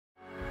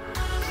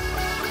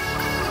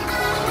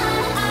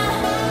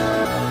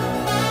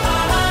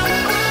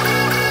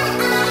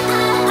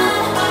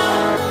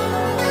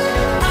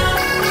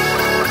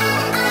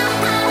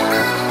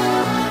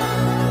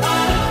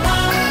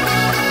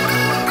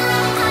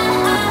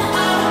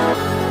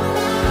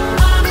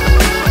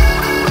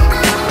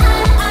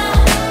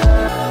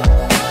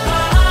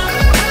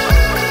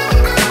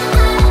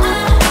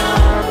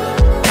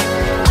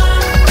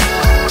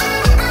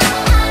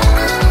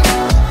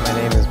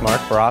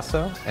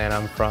and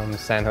I'm from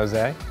San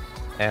Jose.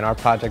 And our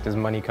project is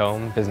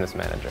Moneycomb Business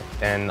Manager,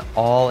 an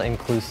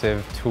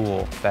all-inclusive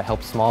tool that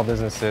helps small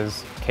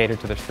businesses cater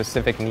to their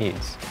specific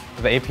needs.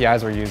 The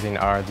APIs we're using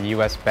are the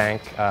US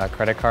Bank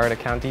credit card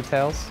account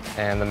details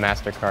and the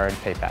MasterCard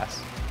PayPass.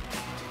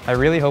 I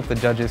really hope the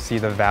judges see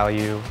the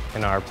value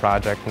in our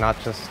project,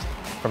 not just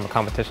from a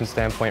competition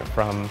standpoint,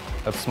 from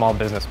a small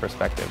business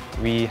perspective.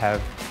 We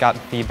have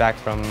gotten feedback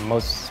from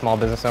most small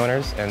business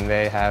owners, and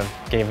they have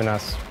given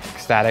us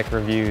ecstatic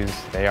reviews.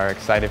 They are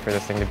excited for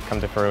this thing to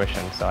come to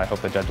fruition, so I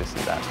hope the judges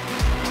see that.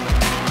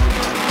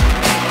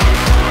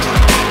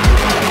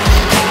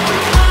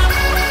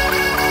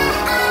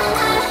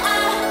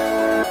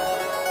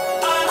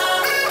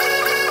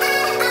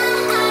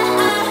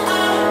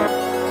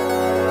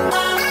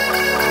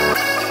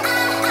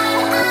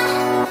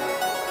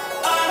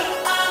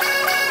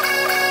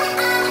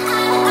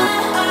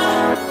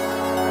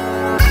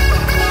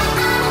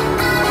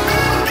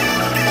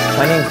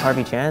 My name is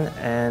Harvey Chan,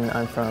 and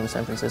I'm from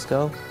San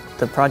Francisco.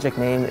 The project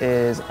name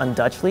is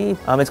Undutchly.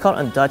 It's called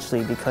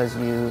Undutchly because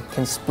you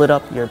can split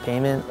up your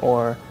payment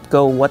or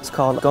go what's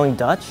called going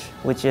Dutch,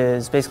 which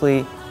is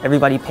basically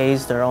everybody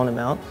pays their own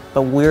amount.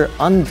 But we're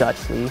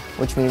Undutchly,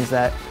 which means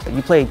that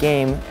you play a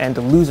game and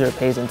the loser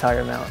pays the entire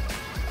amount.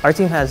 Our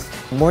team has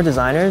more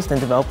designers than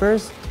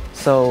developers,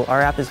 so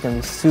our app is going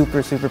to be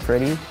super, super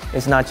pretty.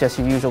 It's not just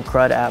your usual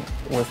CRUD app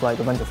with like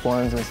a bunch of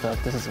forms and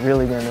stuff. This is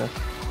really going to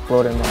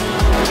blow their mind.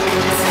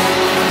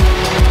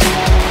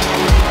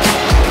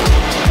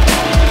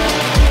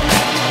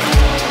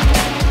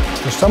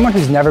 For someone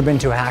who's never been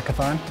to a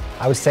hackathon,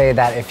 I would say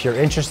that if you're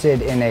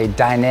interested in a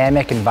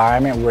dynamic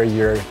environment where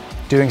you're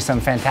doing some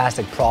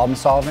fantastic problem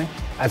solving,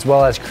 as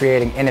well as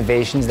creating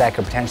innovations that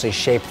could potentially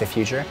shape the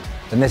future,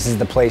 then this is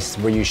the place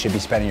where you should be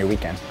spending your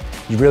weekend.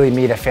 You really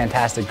meet a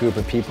fantastic group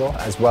of people,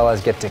 as well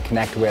as get to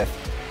connect with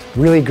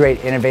really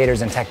great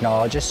innovators and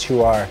technologists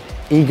who are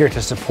eager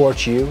to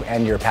support you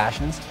and your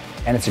passions.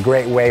 And it's a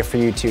great way for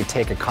you to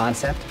take a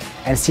concept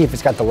and see if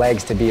it's got the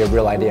legs to be a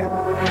real idea.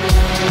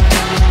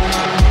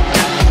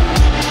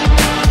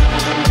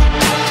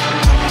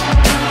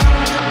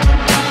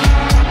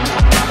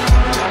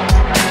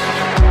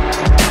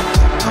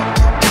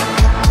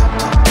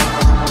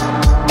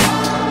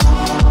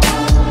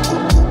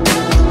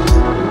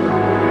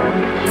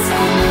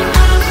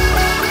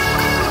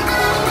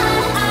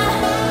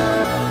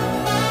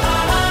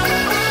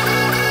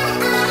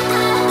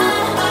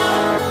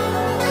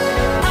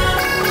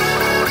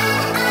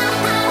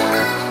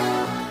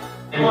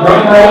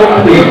 Drum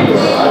roll, please.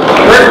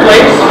 Third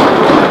place,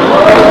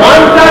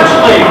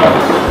 Undutchly.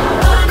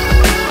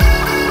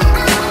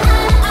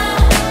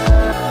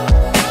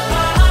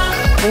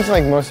 Things I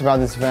like most about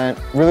this event,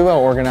 really well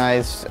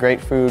organized,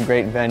 great food,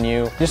 great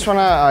venue. Just want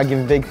to give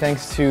a big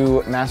thanks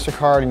to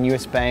MasterCard and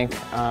US Bank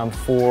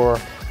for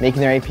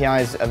making their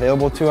APIs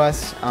available to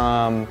us,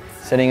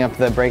 setting up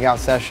the breakout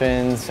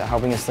sessions,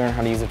 helping us learn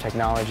how to use the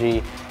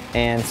technology,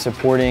 and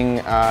supporting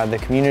the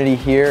community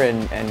here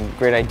and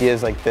great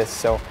ideas like this.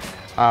 So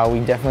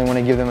we definitely want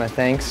to give them a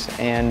thanks,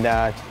 and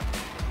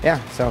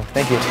yeah, so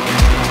thank you.